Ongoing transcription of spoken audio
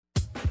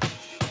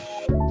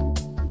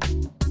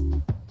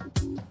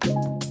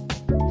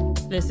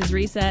This is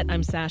Reset.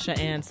 I'm Sasha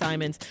Ann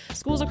Simons.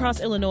 Schools across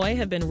Illinois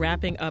have been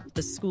wrapping up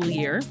the school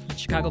year.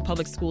 Chicago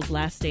Public Schools'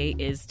 last day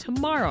is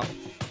tomorrow.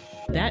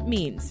 That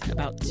means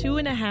about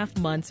 2.5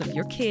 months of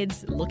your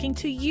kids looking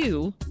to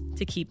you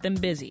to keep them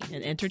busy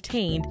and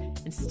entertained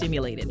and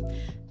stimulated.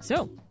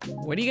 So,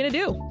 what are you going to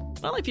do?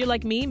 Well, if you're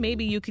like me,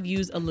 maybe you could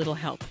use a little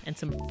help and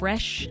some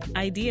fresh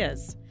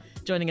ideas.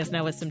 Joining us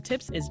now with some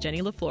tips is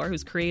Jenny LaFleur,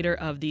 who's creator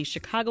of the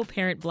Chicago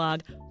parent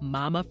blog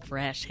Mama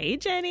Fresh. Hey,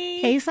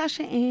 Jenny. Hey,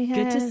 Sasha Ann.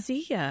 Good to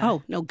see you.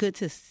 Oh, no, good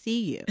to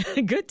see you.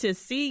 Good to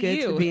see Good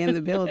you. to be in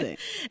the building.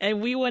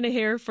 And we want to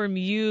hear from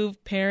you,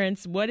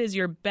 parents. What is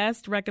your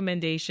best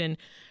recommendation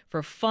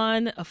for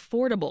fun,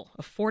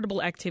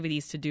 affordable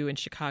activities to do in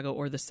Chicago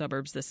or the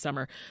suburbs this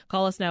summer?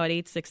 Call us now at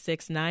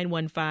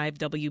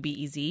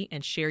 866-915-WBEZ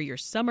and share your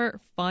summer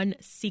fun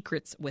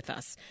secrets with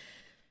us.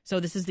 So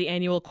this is the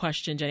annual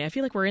question, Jenny. I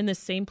feel like we're in the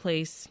same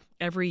place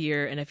every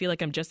year, and I feel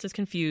like I'm just as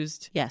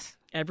confused. Yes.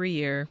 Every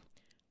year.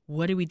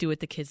 What do we do with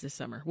the kids this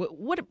summer?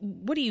 What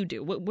do you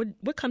do?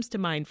 What comes to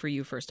mind for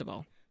you, first of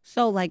all?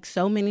 So like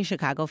so many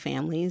Chicago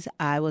families,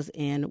 I was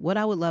in what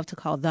I would love to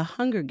call the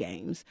Hunger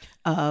Games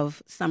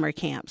of summer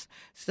camps.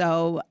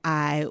 So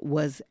I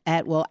was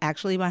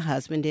actually my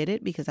husband did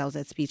it because I was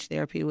at speech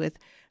therapy with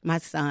my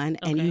son,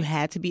 and you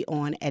had to be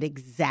on at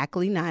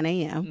exactly 9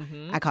 a.m.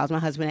 Mm-hmm. I called my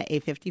husband at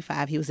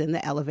 8:55. He was in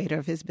the elevator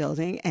of his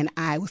building, and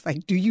I was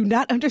like, do you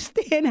not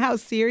understand how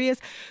serious?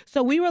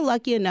 So we were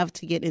lucky enough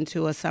to get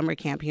into a summer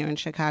camp here in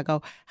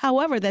Chicago.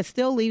 However, that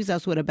still leaves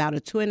us with about a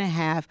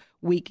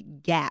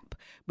 2.5-week gap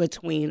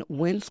between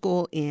when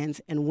school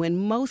ends and when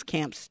most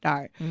camps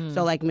start.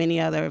 So like many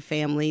other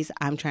families,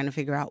 I'm trying to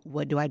figure out,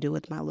 what do I do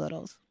with my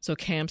littles? So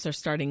camps are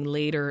starting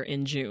later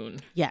in June.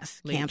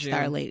 Yes, camps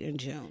start late in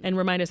June. And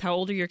remind us, how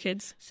old are your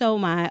kids? So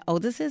my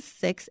oldest is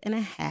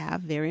 6.5.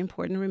 Very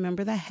important to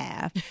remember the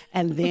half.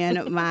 And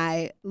then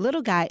my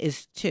little guy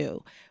is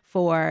 2.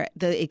 For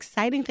the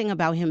exciting thing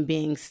about him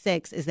being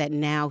 6 is that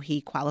now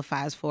he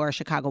qualifies for a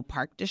Chicago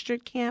Park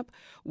District camp,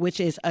 which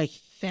is a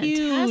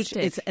huge,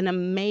 it's an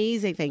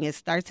amazing thing. It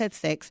starts at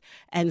 6.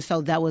 And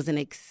so that was an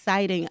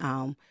exciting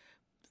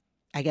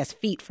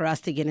feat for us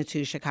to get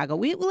into Chicago.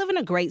 We live in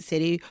a great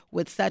city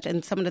with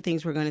and some of the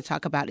things we're going to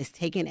talk about is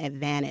taking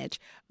advantage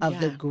of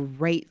the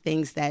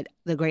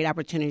great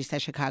opportunities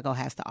that Chicago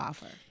has to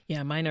offer.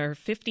 Yeah, mine are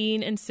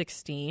 15 and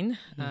 16.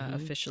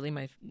 Officially,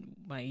 my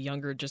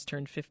younger just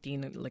turned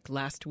 15 like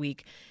last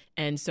week.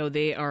 And so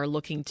they are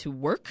looking to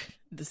work.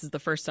 This is the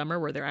first summer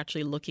where they're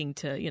actually looking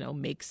to,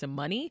 make some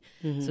money.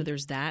 So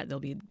there's that.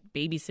 They'll be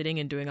babysitting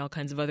and doing all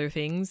kinds of other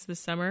things this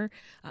summer.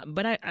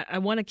 But I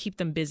want to keep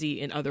them busy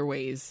in other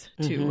ways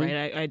too,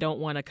 right? I don't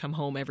want to come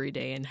home every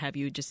day and have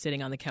you just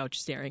sitting on the couch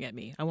staring at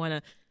me. I want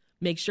to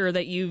make sure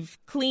that you've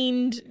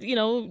cleaned,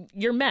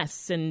 your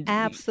mess and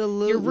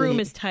absolutely your room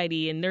is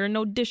tidy and there are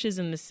no dishes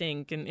in the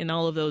sink and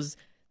all of those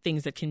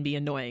things that can be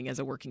annoying as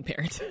a working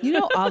parent.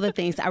 All the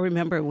things I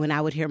remember when I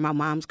would hear my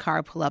mom's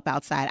car pull up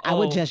outside, I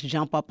would just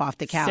jump up off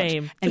the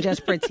couch and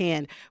just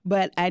pretend.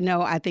 But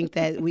I think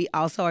that we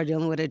also are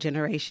dealing with a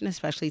generation,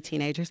 especially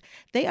teenagers.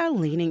 They are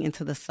leaning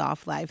into the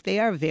soft life.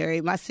 They are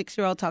my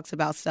 6-year-old talks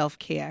about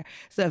self-care.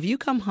 So if you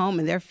come home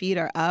and their feet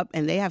are up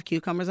and they have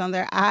cucumbers on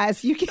their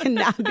eyes, you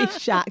cannot be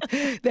shocked.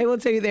 They will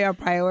tell you they are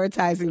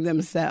prioritizing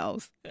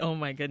themselves. Oh,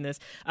 my goodness.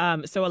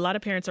 So a lot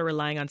of parents are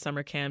relying on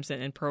summer camps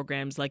and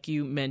programs like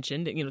you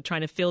mentioned,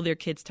 trying to fill their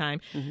kids' time.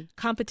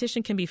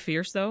 Competition can be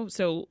fierce, though.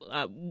 So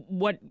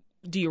what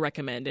do you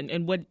recommend?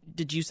 And what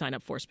did you sign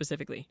up for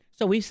specifically?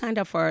 So we've signed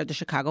up for the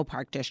Chicago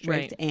Park District.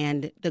 Right.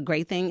 And the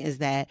great thing is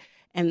that,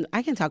 and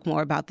I can talk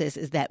more about this,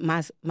 is that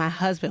my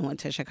husband went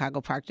to Chicago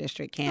Park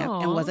District camp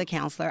and was a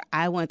counselor.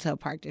 I went to a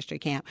Park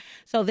District camp.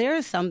 So there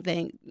is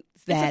something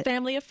that... It's a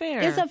family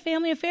affair. It's a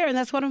family affair. And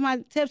that's one of my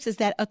tips, is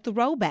that a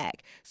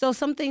throwback. So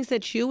some things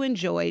that you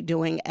enjoy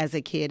doing as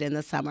a kid in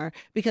the summer,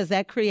 because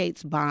that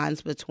creates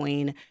bonds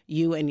between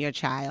you and your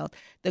child.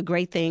 The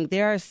great thing,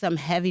 there are some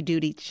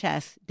heavy-duty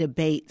chess,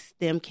 debate,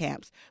 STEM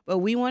camps, but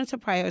we wanted to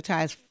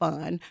prioritize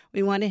fun.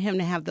 We wanted him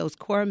to have those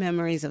core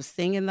memories of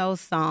singing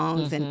those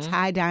songs and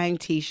tie-dyeing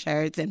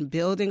T-shirts and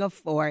building a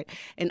fort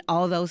and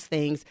all those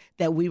things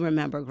that we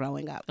remember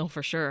growing up. Oh,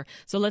 for sure.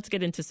 So let's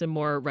get into some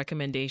more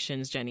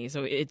recommendations, Jenny.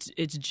 So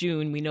it's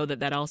June. We know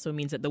that also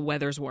means that the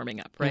weather's warming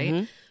up,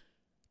 right?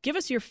 Give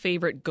us your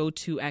favorite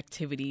go-to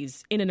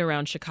activities in and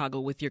around Chicago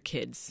with your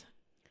kids.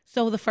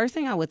 So the first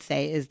thing I would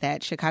say is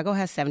that Chicago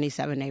has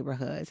 77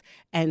 neighborhoods.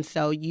 And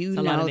so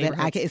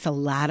it's a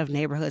lot of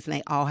neighborhoods, and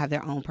they all have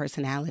their own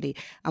personality.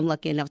 I'm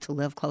lucky enough to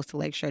live close to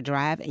Lakeshore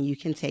Drive, and you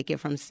can take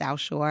it from South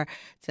Shore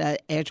to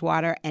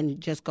Edgewater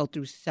and just go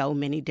through so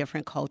many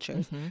different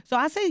cultures. So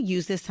I say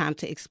use this time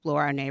to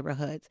explore our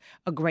neighborhoods.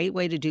 A great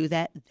way to do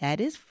that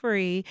is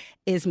free,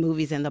 is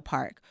Movies in the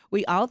Park.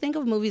 We all think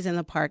of Movies in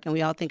the Park, and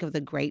we all think of the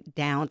great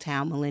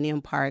downtown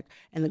Millennium Park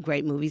and the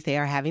great movies they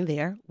are having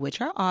there, which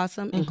are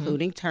awesome,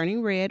 including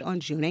Turning Red on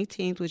June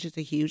 18th, which is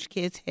a huge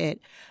kids hit.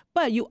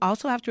 But you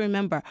also have to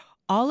remember,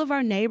 all of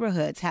our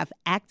neighborhoods have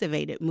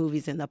activated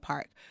movies in the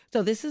park.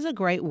 So this is a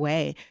great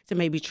way to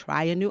maybe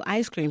try a new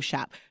ice cream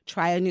shop,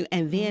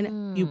 and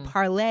then you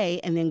parlay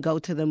and then go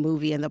to the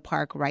movie in the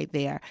park right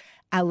there.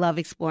 I love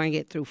exploring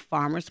it through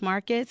farmers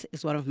markets.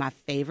 It's one of my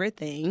favorite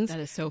things. That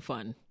is so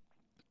fun.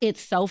 It's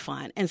so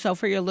fun. And so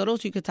for your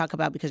littles, you could talk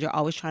about, because you're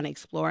always trying to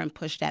explore and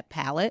push that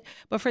palette.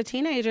 But for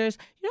teenagers,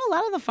 a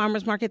lot of the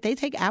farmers market, they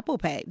take Apple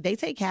Pay. They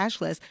take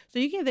cashless. So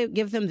you can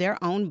give them their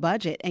own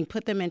budget and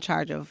put them in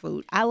charge of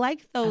food. I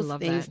like those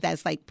things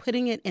that's like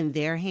putting it in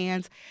their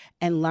hands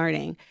and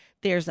learning.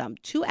 There's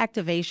 2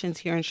 activations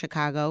here in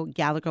Chicago,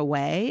 Gallagher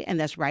Way, and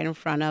that's right in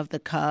front of the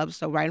Cubs,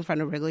 so right in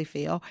front of Wrigley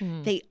Field.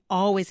 They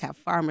always have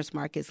farmers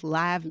markets,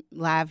 live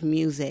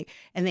music,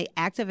 and they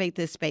activate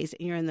this space.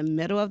 And you're in the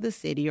middle of the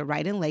city. You're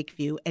right in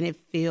Lakeview, and it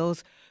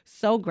feels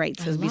so great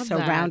to be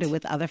surrounded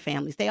with other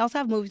families. They also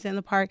have movies in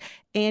the park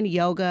and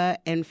yoga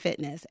and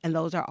fitness, and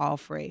those are all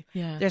free.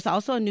 Yeah. There's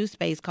also a new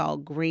space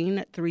called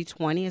Green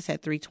 320. It's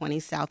at 320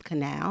 South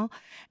Canal,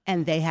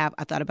 and they have,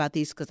 I thought about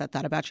these because I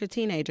thought about your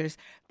teenagers.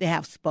 They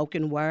have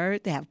spoken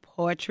word. They have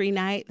poetry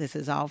night. This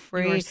is all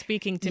free. You are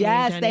speaking to me,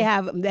 Yes,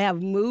 Jenny. they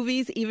have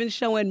movies, even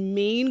showing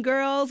Mean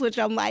Girls, which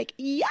I'm like,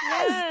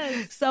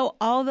 yes. So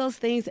all those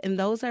things, and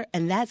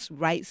that's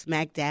right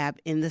smack dab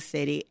in the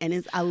city.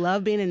 And I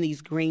love being in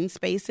these green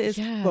spaces,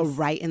 but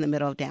right in the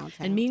middle of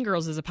downtown. And Mean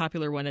Girls is a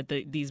popular one at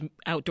these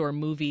outdoor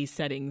movie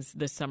settings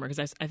this summer,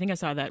 because I think I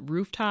saw that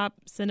rooftop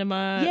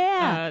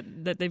cinema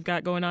that they've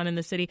got going on in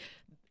the city.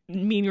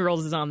 Mean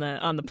Girls is on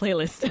the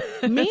playlist.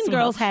 Mean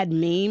Girls had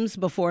memes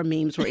before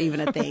memes were even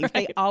a thing. Right.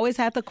 They always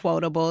had the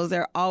quotables.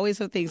 There are always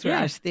some things we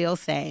are still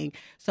saying.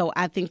 So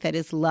I think that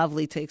it's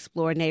lovely to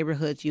explore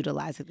neighborhoods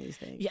utilizing these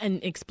things. Yeah,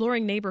 and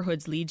exploring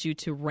neighborhoods leads you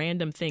to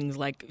random things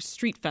like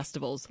street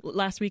festivals.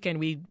 Last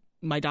weekend,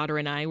 my daughter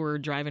and I were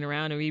driving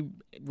around, and we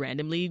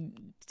randomly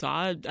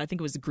saw, I think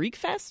it was Greek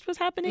Fest was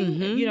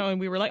happening, and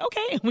we were like,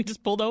 okay, and we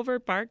just pulled over,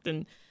 parked,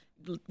 and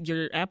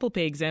your Apple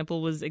Pay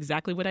example was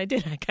exactly what I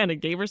did. I kind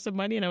of gave her some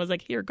money, and I was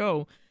like, here,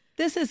 go.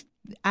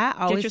 I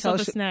always get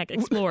yourself a snack.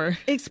 Explore.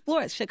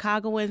 Explore.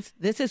 Chicagoans,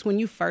 this is when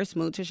you first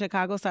moved to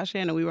Chicago, Sasha,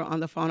 and we were on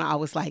the phone. I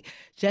was like,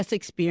 just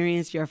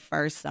experience your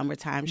first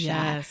summertime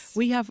shine. Yes.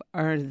 We have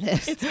earned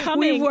this. It's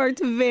coming. We've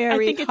worked very I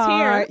think it's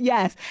hard. here.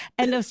 Yes.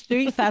 And the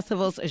street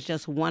festivals is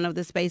just one of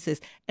the spaces.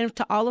 And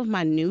to all of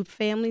my new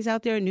families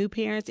out there, new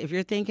parents, if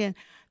you're thinking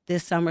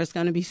this summer is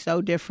going to be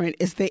so different,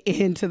 it's the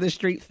end to the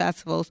street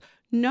festivals.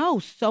 No,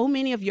 so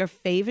many of your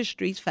favorite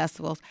street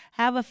festivals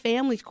have a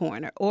family's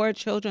corner or a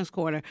children's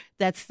corner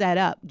that's set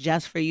up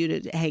just for you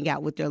to hang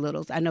out with their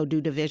littles. I know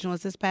Do Division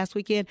was this past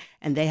weekend,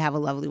 and they have a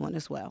lovely one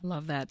as well.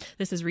 Love that.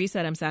 This is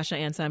Reset. I'm Sasha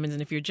Ann Simons,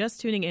 and if you're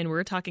just tuning in,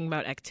 we're talking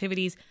about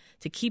activities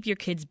to keep your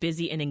kids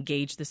busy and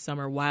engaged this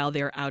summer while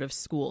they're out of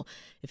school.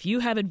 If you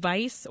have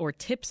advice or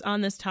tips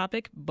on this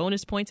topic,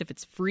 bonus points if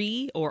it's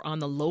free or on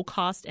the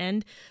low-cost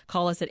end,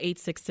 call us at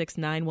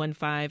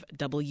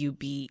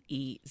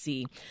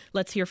 866-915-WBEZ.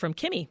 Let's hear from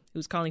Kimmy,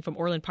 who's calling from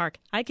Orland Park.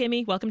 Hi,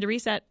 Kimmy. Welcome to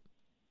Reset.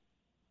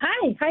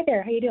 Hi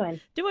there. How you doing?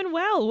 Doing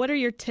well. What are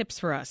your tips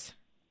for us?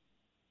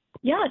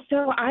 Yeah,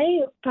 so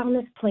I found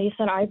this place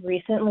that I've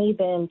recently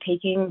been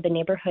taking the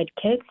neighborhood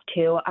kids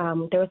to.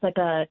 There was like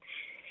a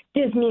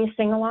Disney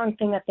sing-along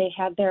thing that they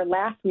had there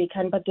last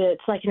weekend, but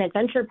it's like an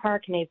adventure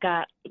park, and they've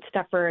got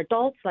stuff for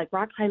adults like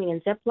rock climbing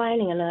and zip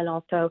lining, and then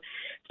also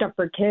stuff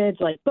for kids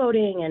like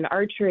boating and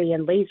archery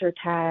and laser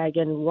tag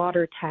and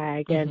water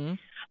tag. And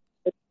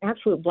it's an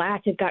absolute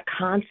blast. They've got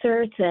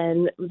concerts,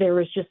 and there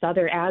was just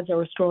other ads that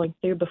were scrolling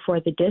through before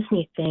the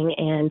Disney thing,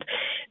 and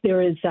there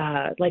was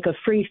like a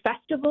free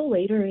festival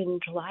later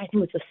in July. I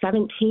think it was the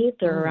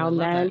 17th or around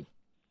then.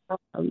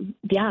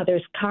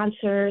 There's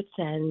concerts,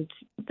 and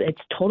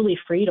it's totally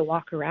free to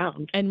walk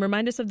around. And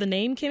remind us of the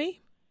name, Kimmy?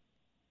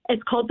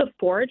 It's called the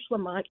Forge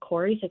Lamont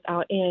Quarries. It's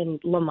out in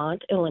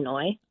Lamont,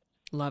 Illinois.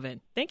 Love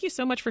it. Thank you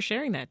so much for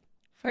sharing that.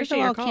 First of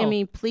all,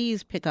 Kimmy,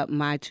 please pick up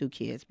my 2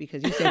 kids,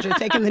 because you said you're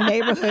taking the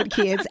neighborhood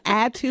kids.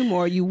 Add 2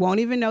 more. You won't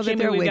even know that Kimmy,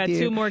 they're with you. We've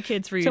got 2 more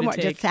kids for you to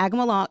take. Just tag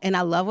them along. And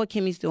I love what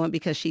Kimmy's doing,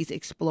 because she's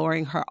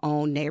exploring her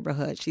own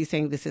neighborhood. She's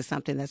saying, this is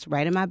something that's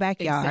right in my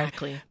backyard.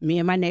 Exactly. Me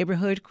and my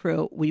neighborhood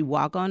crew, we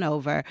walk on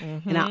over.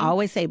 And I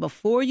always say,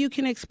 before you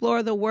can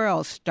explore the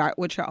world, start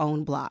with your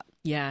own block.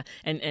 Yeah,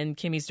 and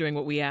Kimmy's doing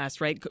what we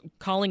asked, right?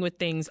 Calling with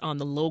things on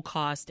the low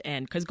cost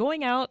end. Because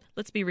going out,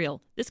 let's be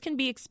real, this can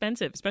be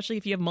expensive, especially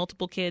if you have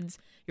multiple kids.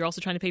 You're also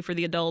trying to pay for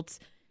the adults.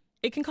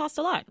 It can cost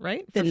a lot,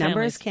 right? The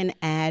numbers can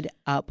add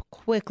up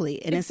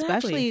quickly. And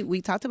especially,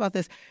 we talked about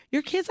this,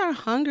 your kids are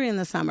hungry in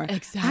the summer.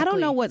 Exactly. I don't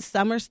know what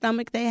summer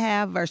stomach they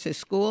have versus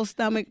school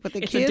stomach, but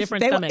it's a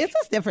different stomach. It's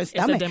a different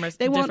stomach.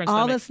 They want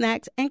all the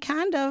snacks, and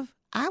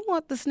I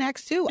want the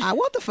snacks too. I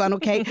want the funnel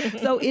cake.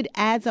 So it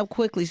adds up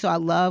quickly. So I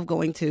love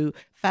going to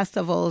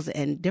festivals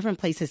and different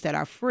places that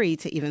are free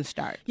to even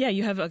start. Yeah,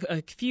 you have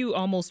a few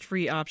almost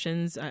free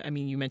options. I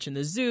mean, you mentioned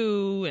the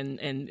zoo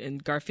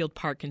and Garfield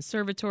Park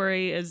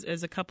Conservatory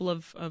as a couple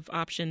of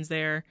options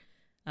there.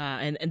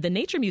 And the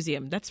Nature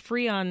Museum, that's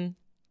free on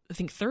I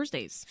think,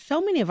 Thursdays.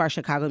 So many of our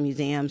Chicago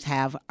museums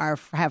have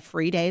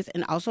free days,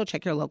 and also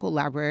check your local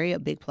library. A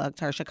big plug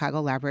to our Chicago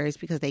libraries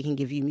because they can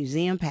give you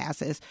museum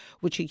passes,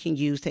 which you can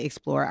use to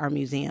explore our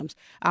museums.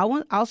 I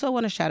also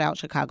want to shout out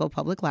Chicago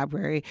Public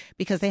Library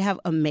because they have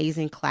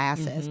amazing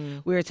classes.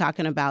 We were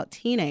talking about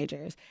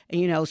teenagers,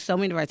 and so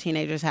many of our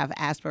teenagers have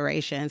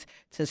aspirations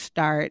to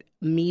start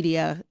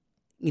media.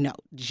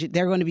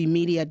 They're going to be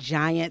media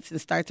giants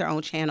and start their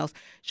own channels.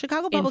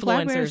 Chicago Public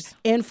Libraries,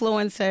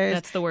 influencers.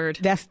 That's the word.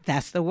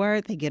 That's the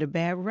word. They get a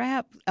bad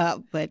rap,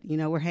 but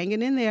we're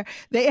hanging in there.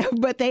 They have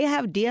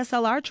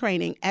DSLR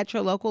training at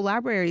your local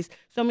libraries.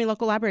 So many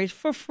local libraries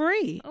for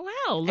free. Oh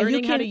wow!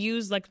 Learning how to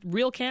use like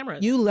real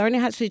cameras. You learn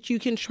how so that you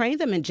can train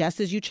them, and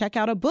just as you check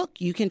out a book,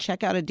 you can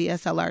check out a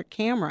DSLR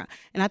camera.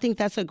 And I think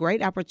that's a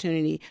great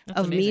opportunity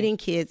of meeting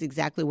kids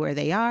exactly where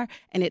they are,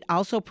 and it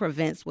also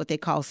prevents what they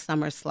call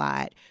summer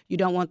slide. You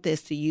don't want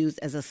this to use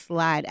as a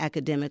slide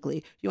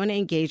academically. You want to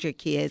engage your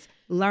kids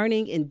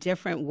learning in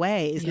different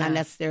ways, not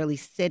necessarily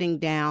sitting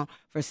down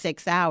for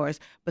 6 hours,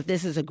 but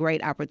this is a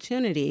great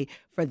opportunity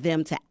for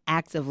them to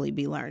actively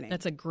be learning.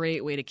 That's a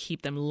great way to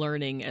keep them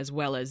learning as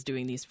well as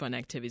doing these fun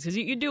activities, because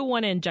you do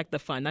want to inject the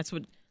fun. That's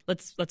what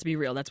let's be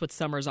real. That's what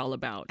summer's all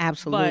about.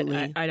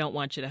 Absolutely. But I don't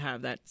want you to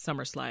have that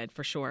summer slide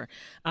for sure.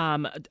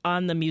 On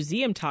the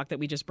museum talk that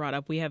we just brought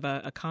up, we have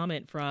a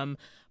comment from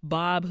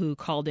Bob who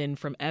called in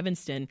from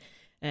Evanston.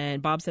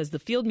 And Bob says, the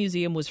Field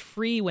Museum was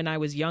free when I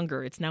was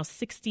younger. It's now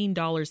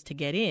 $16 to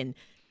get in.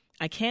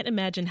 I can't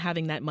imagine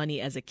having that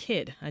money as a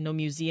kid. I know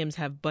museums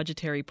have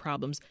budgetary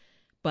problems,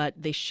 but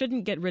they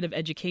shouldn't get rid of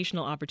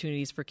educational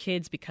opportunities for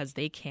kids because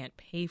they can't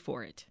pay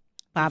for it.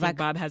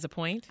 Bob has a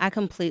point? I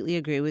completely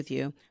agree with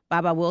you.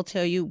 Bob, I will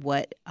tell you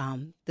what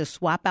the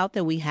swap out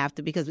that we have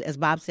to, because as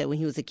Bob said, when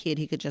he was a kid,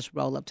 he could just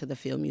roll up to the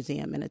Field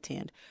Museum and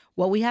attend.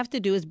 What we have to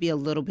do is be a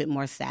little bit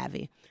more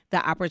savvy.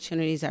 The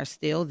opportunities are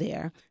still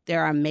there.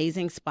 There are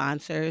amazing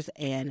sponsors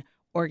and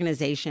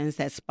organizations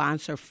that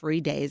sponsor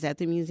free days at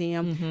the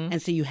museum.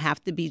 And so you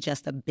have to be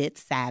just a bit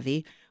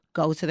savvy.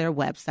 Go to their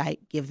website,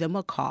 give them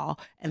a call,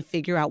 and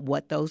figure out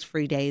what those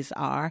free days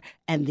are,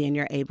 and then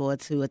you're able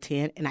to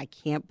attend. And I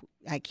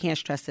can't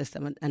stress this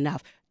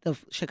enough. The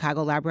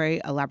Chicago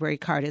Library, a library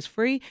card is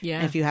free. Yeah.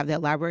 And if you have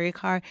that library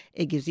card,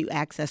 it gives you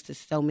access to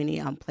so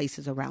many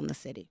places around the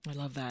city. I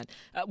love that.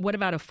 What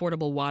about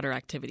affordable water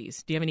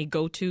activities? Do you have any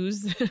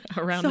go-tos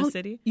around the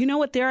city? You know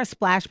what? There are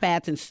splash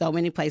pads in so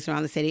many places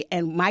around the city.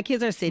 And my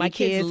kids are city kids. My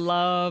kids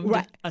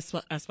loved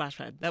a splash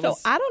pad. I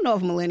don't know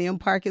if Millennium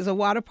Park is a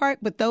water park,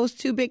 but those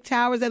two big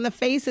towers and the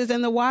faces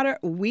and the water,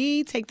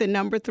 we take the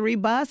number 3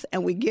 bus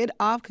and we get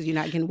off, because you're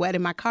not getting wet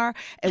in my car,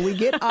 and we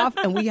get off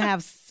and we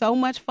have so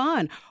much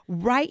fun.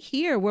 Right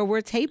here where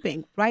we're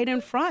taping, right in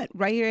front,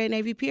 right here at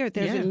Navy Pier,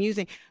 there's a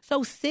museum.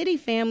 So city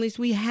families,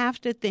 we have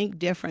to think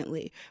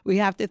differently. We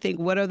have to think,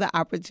 what are the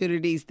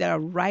opportunities that are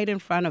right in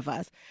front of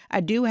us?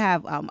 I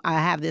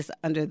have this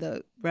under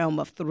the realm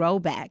of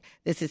throwback.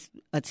 This is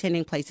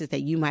attending places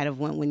that you might have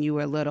went when you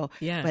were little.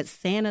 Yeah. But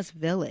Santa's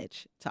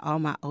Village, to all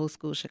my old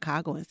school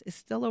Chicagoans, is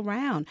still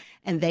around.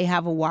 And they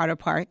have a water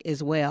park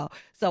as well.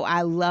 So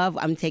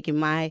I'm taking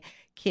my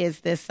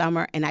kids this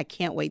summer, and I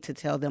can't wait to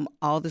tell them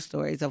all the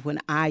stories of when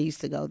I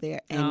used to go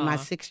there. And my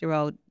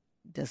 6-year-old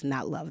does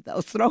not love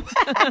those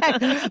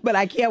throwbacks, but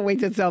I can't wait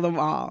to tell them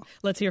all.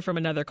 Let's hear from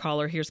another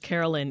caller. Here's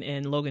Carolyn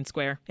in Logan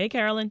Square. Hey,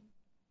 Carolyn.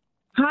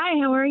 Hi,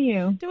 how are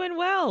you? Doing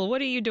well.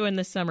 What are you doing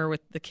this summer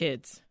with the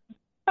kids?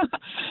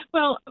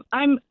 Well,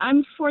 I'm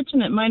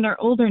fortunate. Mine are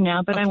older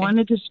now, but I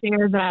wanted to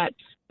share that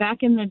back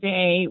in the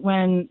day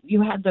when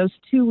you had those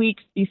 2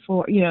 weeks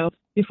before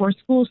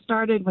school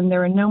started, when there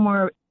were no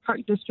more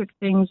Park District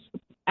things,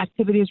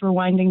 activities were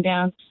winding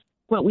down.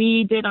 What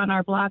we did on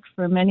our block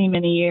for many,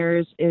 many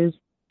years is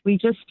we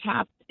just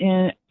tapped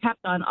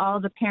on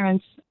all the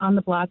parents on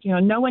the block.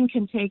 No one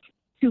can take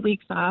 2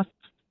 weeks off,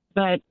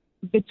 but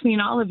between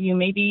all of you,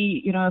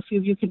 maybe, a few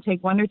of you can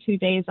take 1 or 2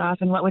 days off.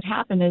 And what would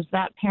happen is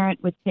that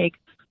parent would take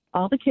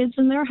all the kids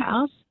in their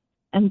house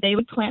and they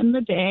would plan the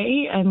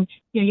day. And,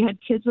 you had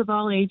kids of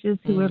all ages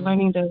who were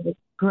learning to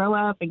grow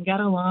up and get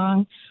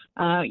along.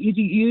 You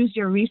use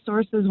your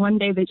resources. One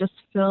day they just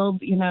filled,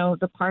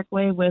 the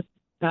parkway with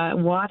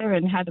water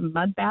and had a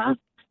mud bath,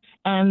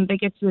 and they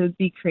get to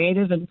be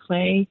creative and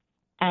play.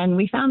 And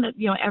we found that,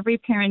 every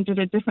parent did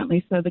it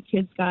differently. So the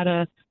kids got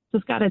a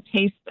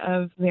taste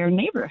of their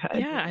neighborhood.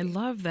 Yeah, I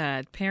love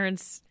that.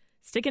 Parents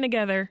sticking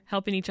together,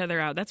 helping each other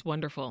out. That's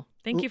wonderful.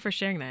 Thank you for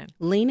sharing that.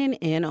 Leaning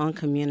in on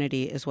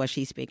community is what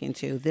she's speaking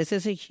to. This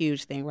is a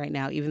huge thing right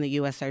now. Even the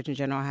U.S. Surgeon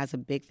General has a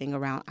big thing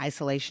around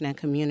isolation and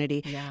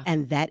community. Yeah.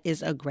 And that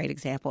is a great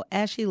example.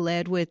 As she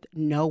led with,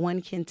 no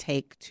one can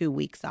take 2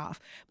 weeks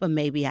off, but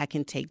maybe I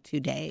can take 2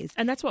 days.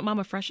 And that's what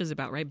Mama Fresh is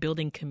about, right?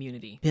 Building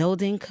community.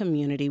 Building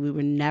community. We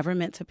were never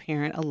meant to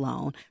parent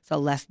alone. So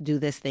let's do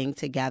this thing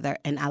together.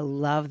 And I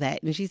love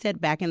that. And she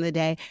said back in the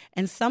day,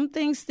 and some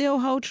things still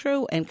hold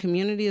true. And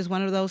community is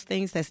one of those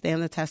things that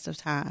stand the test of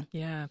time.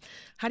 Yeah.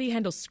 How do you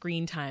handle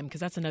screen time? Because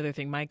that's another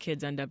thing. My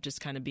kids end up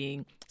just kind of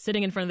being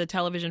sitting in front of the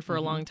television for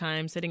a long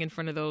time, sitting in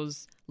front of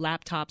those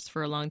laptops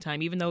for a long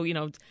time, even though,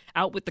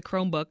 out with the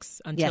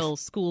Chromebooks until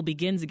school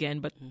begins again.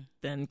 But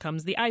then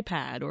comes the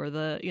iPad or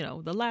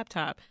the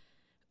laptop.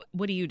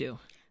 What do you do?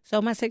 So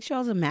my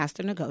 6-year-old is a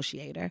master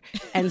negotiator.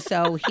 And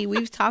so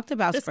we've talked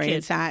about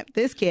screen time,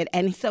 this kid.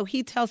 And so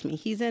he tells me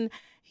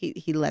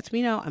he lets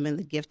me know I'm in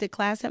the gifted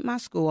class at my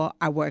school.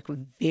 I work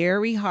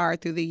very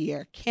hard through the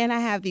year. Can I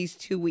have these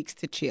 2 weeks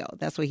to chill?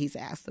 That's what he's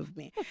asked of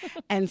me.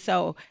 And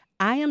so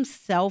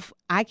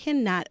I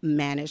cannot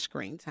manage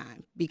screen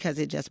time because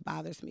it just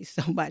bothers me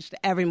so much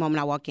every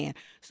moment I walk in.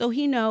 So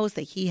he knows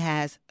that he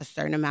has a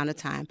certain amount of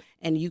time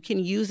and you can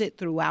use it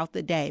throughout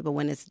the day, but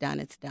when it's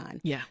done, it's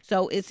done. Yeah.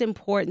 So it's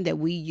important that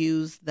we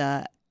use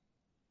the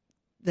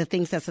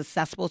things that's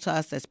accessible to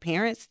us as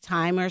parents,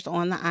 timers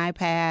on the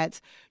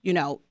iPads,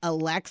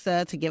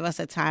 Alexa to give us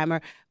a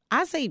timer.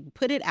 I say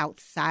put it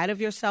outside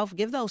of yourself.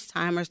 Give those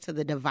timers to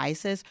the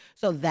devices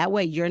so that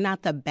way you're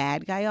not the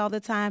bad guy all the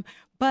time,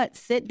 but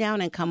sit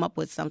down and come up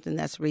with something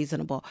that's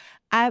reasonable.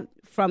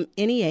 From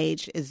any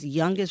age, as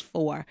young as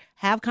 4,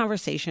 have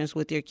conversations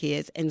with your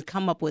kids and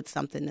come up with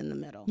something in the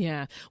middle.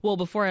 Yeah. Well,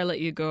 before I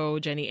let you go,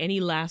 Jenny, any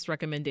last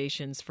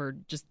recommendations for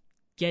just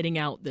getting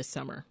out this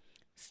summer?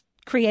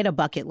 Create a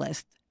bucket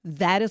list.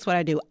 That is what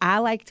I do. I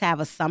like to have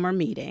a summer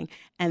meeting,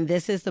 and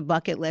this is the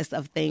bucket list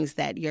of things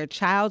that your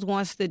child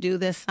wants to do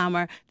this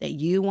summer that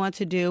you want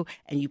to do,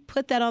 and you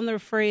put that on the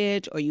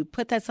fridge or you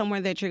put that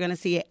somewhere that you're going to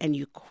see it, and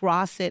you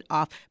cross it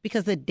off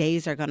because the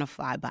days are going to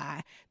fly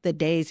by. The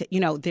days,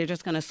 they're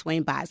just going to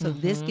swing by. So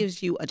this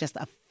gives you just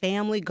a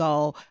family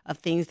goal of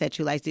things that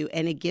you like to do,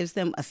 and it gives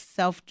them a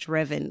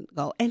self-driven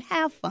goal. And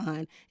have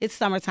fun. It's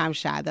summertime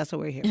shy. That's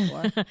what we're here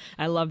for.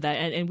 I love that.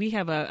 And we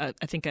have, I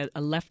think,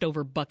 a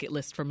leftover bucket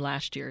list from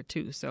last year,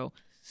 too. So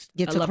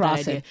get to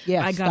cross it.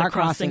 Yeah, I got to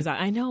cross crossing. things out.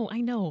 I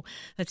know.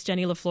 That's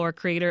Jenny LaFleur,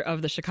 creator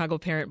of the Chicago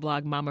parent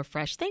blog Mama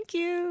Fresh. Thank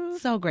you.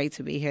 So great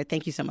to be here.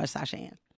 Thank you so much, Sasha Ann.